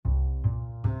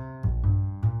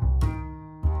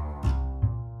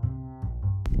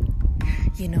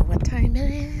You know what time it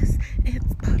is?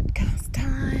 It's podcast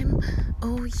time.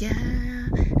 Oh yeah.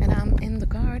 And I'm in the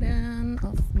garden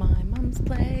of my mom's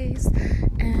place.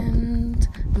 And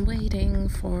I'm waiting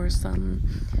for some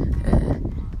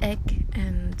egg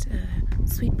and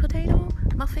sweet potato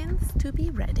muffins to be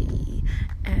ready.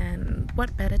 And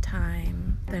what better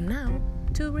time than now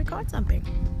to record something?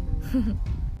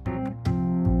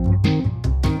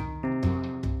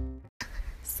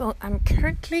 So I'm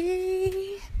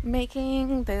currently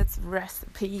making this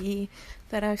recipe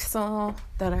that I've seen.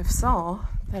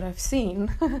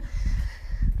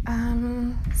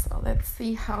 So let's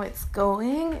see how it's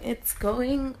going. It's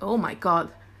going. Oh my god,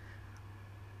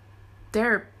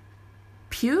 they're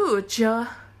huge.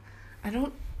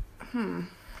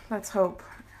 Let's hope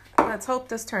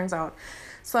this turns out.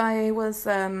 So I was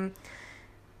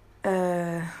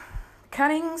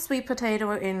cutting sweet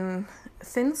potato in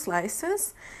thin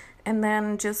slices and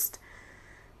then just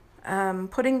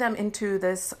putting them into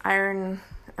this iron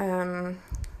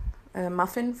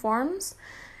muffin forms,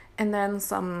 and then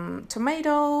some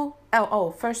tomato.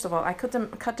 First of all, I cut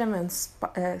them in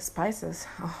spices.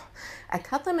 I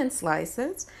cut them in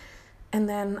slices, and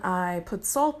then I put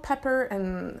salt, pepper,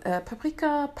 and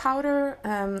paprika powder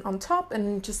on top,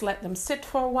 and just let them sit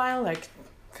for a while, like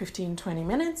 15-20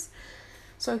 minutes.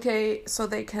 So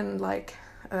they can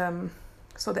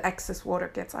so the excess water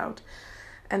gets out.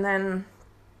 And then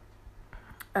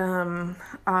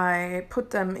I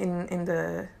put them in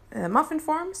the muffin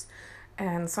forms,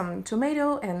 and some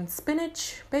tomato and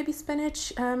spinach, baby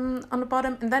spinach on the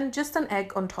bottom, and then just an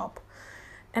egg on top.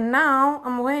 And now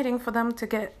I'm waiting for them to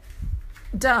get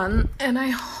done, and I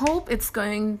hope it's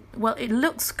going well. It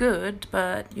looks good,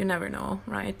 but you never know,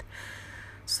 right?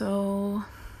 So,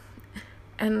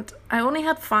 and I only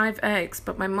had 5 eggs,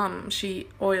 but my mom, she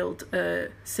oiled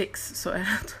 6, so I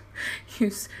had to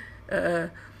use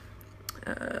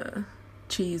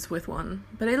cheese with 1.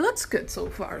 But it looks good so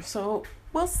far, so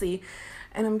we'll see.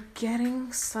 And I'm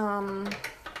getting some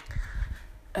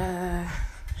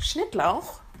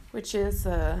Schnittlauch, which is,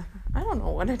 I don't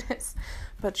know what it is,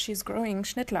 but she's growing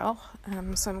Schnittlauch,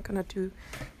 so I'm gonna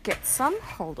get some.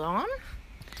 Hold on.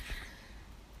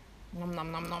 Nom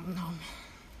nom nom nom nom.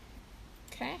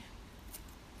 Okay,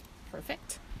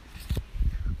 perfect.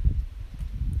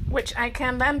 Which I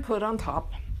can then put on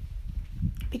top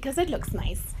because it looks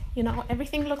nice. You know,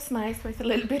 everything looks nice with a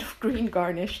little bit of green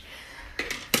garnish.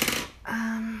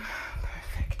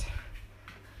 Perfect.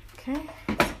 Okay,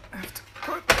 I have to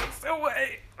put this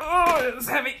away. Oh, it's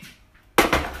heavy.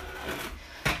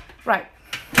 Right.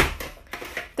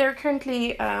 They're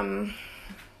currently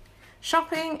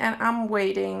shopping, and I'm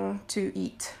waiting to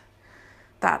eat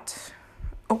that.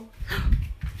 Oh,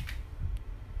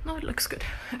 no, it looks good.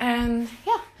 And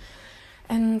yeah,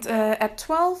 and at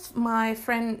 12, my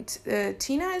friend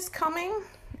Tina is coming,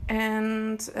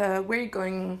 and we're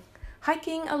going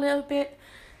hiking a little bit.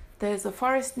 There's a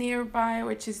forest nearby,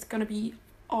 which is gonna be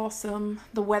awesome.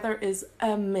 The weather is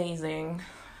amazing,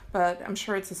 but I'm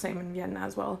sure it's the same in Vienna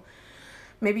as well.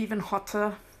 Maybe even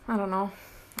hotter. I don't know.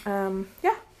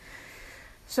 Yeah.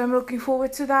 So I'm looking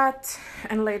forward to that.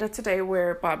 And later today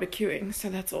we're barbecuing, so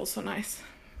that's also nice.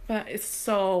 But it's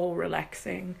so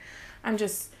relaxing. I'm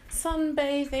just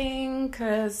sunbathing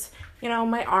because, you know,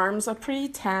 my arms are pretty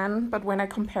tan, but when I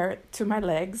compare it to my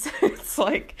legs, it's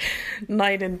like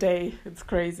night and day. It's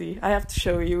crazy. I have to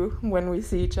show you when we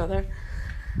see each other.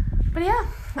 But yeah,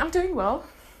 I'm doing well.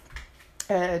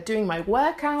 Doing my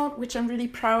workout, which I'm really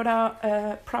proud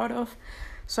of.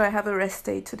 So I have a rest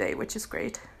day today, which is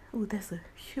great. Oh, there's a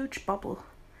huge bubble.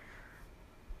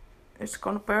 It's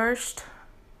gonna burst.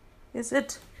 Is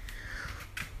it?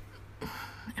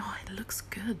 Oh, it looks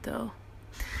good though.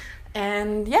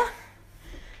 And yeah.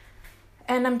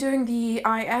 And I'm doing the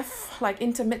IF, like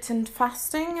intermittent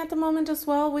fasting at the moment as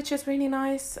well, which is really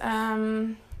nice.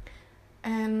 And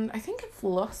I think I've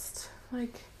lost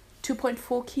like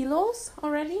 2.4 kilos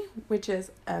already, which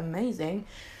is amazing.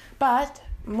 But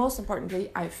most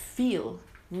importantly, I feel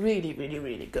really, really,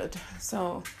 really good.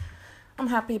 So I'm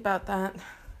happy about that.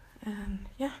 And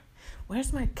yeah,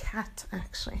 where's my cat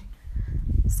actually?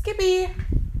 Skippy!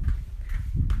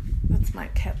 That's my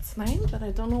cat's name, but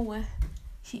I don't know where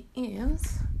he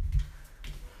is.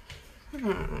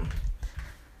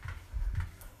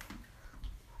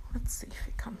 Let's see if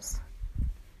he comes.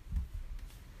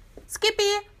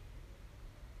 Skippy!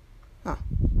 Oh,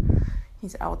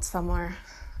 he's out somewhere.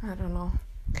 I don't know.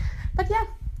 But yeah,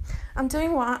 I'm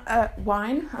doing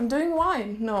wine. I'm doing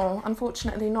wine. No,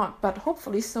 unfortunately not. But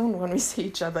hopefully soon when we see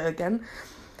each other again.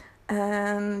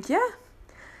 And yeah,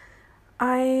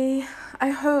 I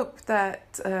hope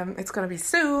that it's gonna be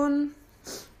soon.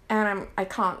 And I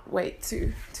can't wait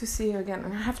to see you again.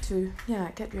 And I have to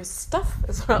get your stuff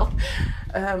as well.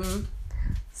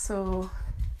 So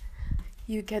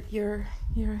you get your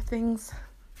things.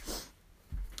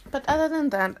 But other than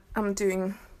that, I'm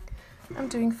doing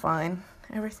fine.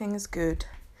 Everything is good.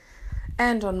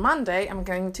 And on Monday, I'm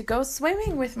going to go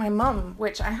swimming with my mum,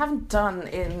 which I haven't done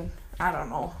in, I don't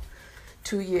know,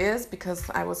 2 years because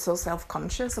I was so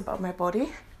self-conscious about my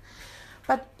body.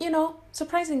 But,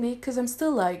 surprisingly, because I'm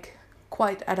still like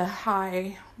quite at a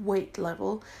high weight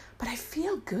level, but I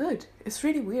feel good. It's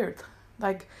really weird.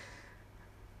 Like,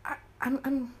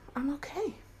 I'm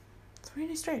okay. It's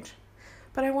really strange.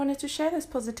 But I wanted to share this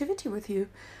positivity with you.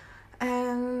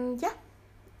 And yeah,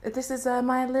 this is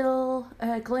my little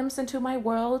glimpse into my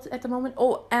world at the moment.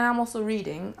 Oh, and I'm also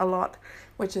reading a lot,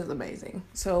 which is amazing.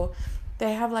 So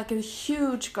they have like a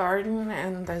huge garden,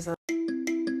 and there's a...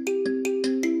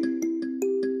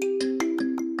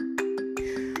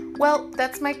 Well,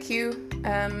 that's my cue.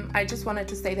 I just wanted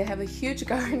to say they have a huge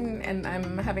garden, and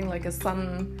I'm having like a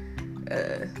sun...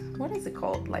 what is it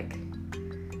called? Like...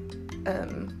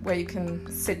 where you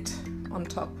can sit on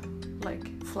top, like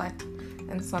flat,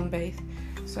 and sunbathe.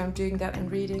 So I'm doing that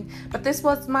and reading. But this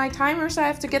was my timer, so I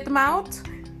have to get them out.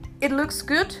 It looks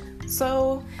good.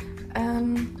 So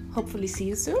hopefully see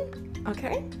you soon.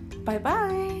 Okay, bye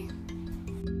bye.